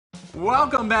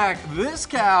Welcome back. This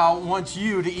cow wants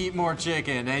you to eat more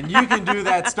chicken, and you can do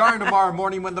that starting tomorrow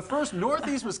morning when the first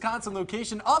Northeast Wisconsin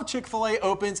location of Chick-fil-A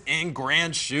opens in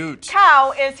Grand Chute.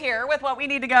 Cow is here with what we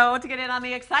need to go to get in on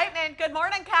the excitement. Good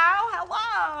morning, Cow. Hello.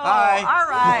 Hi. All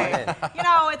right. You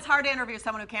know, it's hard to interview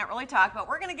someone who can't really talk, but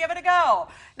we're going to give it a go.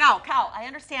 Now, Cow, I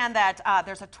understand that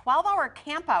there's a 12-hour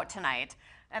camp out tonight,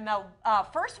 and the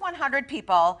first 100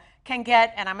 people can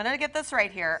get, and I'm going to get this right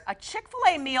here, a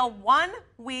Chick-fil-A meal once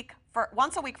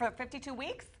a week for 52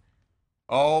 weeks.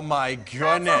 Oh my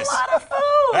goodness. That's a lot of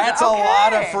food. That's a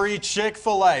lot of free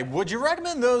Chick-fil-A. Would you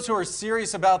recommend those who are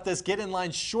serious about this get in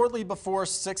line shortly before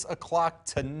 6 o'clock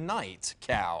tonight,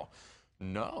 Cow?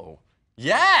 No.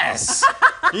 Yes!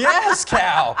 Yes,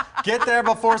 Cow! Get there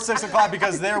before 6 o'clock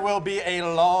because there will be a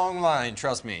long line,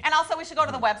 trust me. And also we should go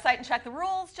to the website and check the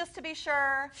rules just to be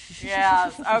sure.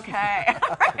 Yes, okay.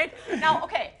 All right. Now,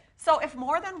 okay. So if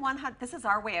more than 100, this is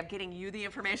our way of getting you the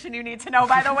information you need to know,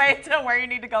 by the way, to where you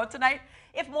need to go tonight.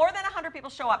 If more than 100 people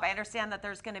show up, I understand that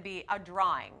there's going to be a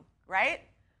drawing, right?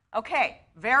 Okay,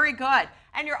 very good.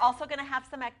 And you're also going to have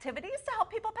some activities to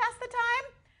help people pass the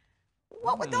time?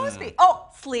 What would those be? Oh,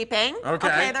 sleeping.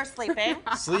 Okay, they're sleeping.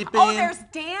 Sleeping. Oh, there's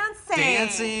dancing.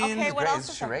 Dancing. Okay, what else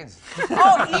is there? Charades.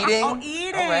 Oh, eating. Oh,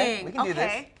 eating. All right, we can do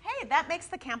this. Hey, that makes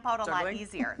the camp out a lot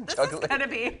easier. This Juggling. is going to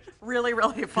be really,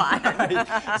 really fun.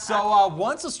 So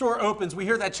once the store opens, we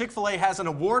hear that Chick-fil-A has an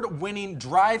award-winning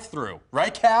drive-thru,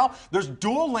 right, Cal? There's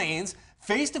dual lanes,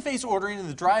 face-to-face ordering in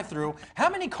the drive-thru. How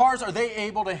many cars are they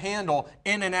able to handle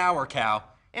in an hour, Cal?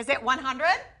 Is it 100?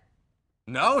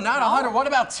 No, not 100. What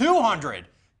about 200?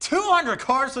 200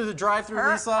 cars through the drive-thru,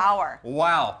 Per Lisa? hour.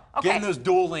 Wow. Okay. Getting those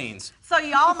dual lanes. So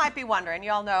y'all might be wondering,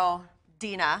 y'all know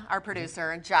Dina, our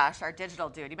producer, and Josh, our digital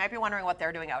dude. You might be wondering what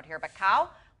they're doing out here. But Cow,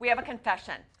 we have a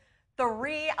confession.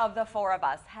 3 of the 4 of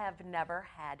us have never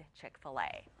had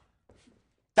Chick-fil-A.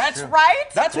 That's right.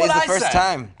 That's what Today's I the first said.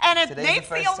 time. And if Today's Nate's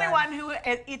the first only time. one who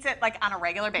eats it like on a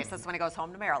regular basis when he goes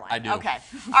home to Maryland. I do. Okay.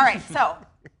 All right. So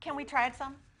can we try it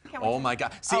some? Can we Oh my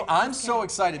God. See, I'm so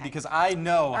excited because I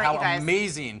know right, how you guys.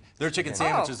 amazing their chicken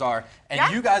sandwiches are. And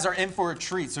Yeah. you guys are in for a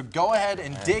treat. So go ahead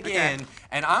and dig in.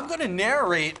 And I'm going to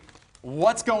narrate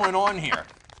what's going on here.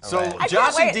 So right.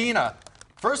 Josh and wait. Dina,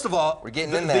 first of all, We're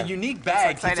getting the, in there. the unique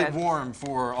bag So keeps it excited. warm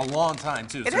for a long time,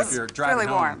 too. It so is if you're driving really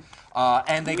home. warm.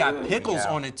 And they got pickles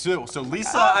yeah. on it, too. So Lisa,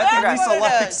 Oh, I think that's Lisa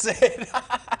what it likes it.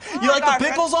 You my like gosh, the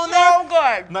pickles it's on there? so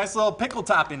good. Nice little pickle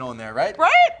topping on there, right?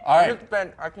 Right? All right.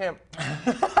 I can't.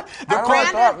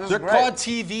 They're This is great. called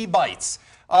TV bites.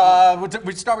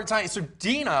 We start with Tiny. So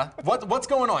Dina, what's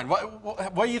going on?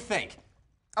 What do you think?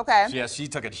 Okay. Yes, she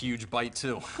took a huge bite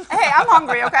too. Hey, I'm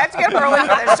hungry, okay? I have to get up early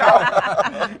for this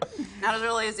show. Not as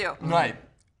early as you. Right.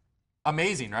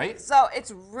 Amazing, right? So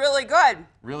it's really good.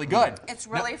 Really good. It's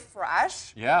really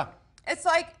fresh. Yeah. It's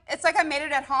like I made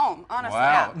it at home, honestly.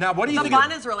 Wow. Now, what do you The think?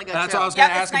 bun is really good, That's too. what I was going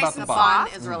to Yep, ask it's about nice the and bun. Bun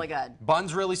soft. is really good.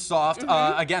 Bun's really soft.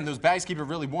 Again, those bags keep it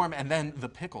really warm, and then the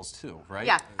pickles too, right?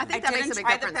 Yeah, I think that makes a didn't big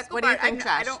try the difference. pickle What do you part. think,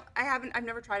 Josh? I've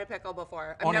never tried a pickle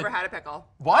before. I've On never a- had a pickle.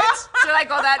 What? Should I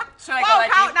go that? Should I go Well,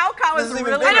 that Cow, deep? now Cow This is is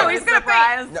even really bigger. I know, he's gonna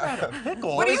surprised.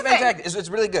 Pickle. What do you It's think? fantastic. It's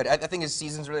really good. I think it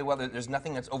seasons really well. There's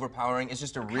nothing that's overpowering. It's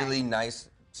just a really nice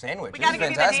sandwich. We got to This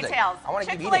give is you the fantastic. details. I want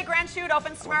to keep Chick-fil-A eating. Grand Chute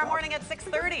opens tomorrow morning at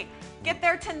 6:30. Get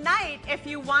there tonight if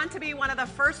you want to be one of the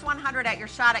first 100 at your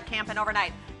shot at camp and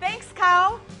overnight. Thanks,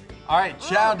 Cow. All right,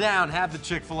 chow down. Have the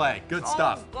Chick-fil-A. Good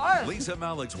stuff. Oh, good. Lisa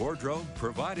Malik's wardrobe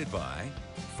provided by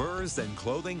Furs and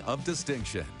Clothing of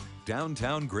Distinction,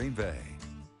 downtown Green Bay.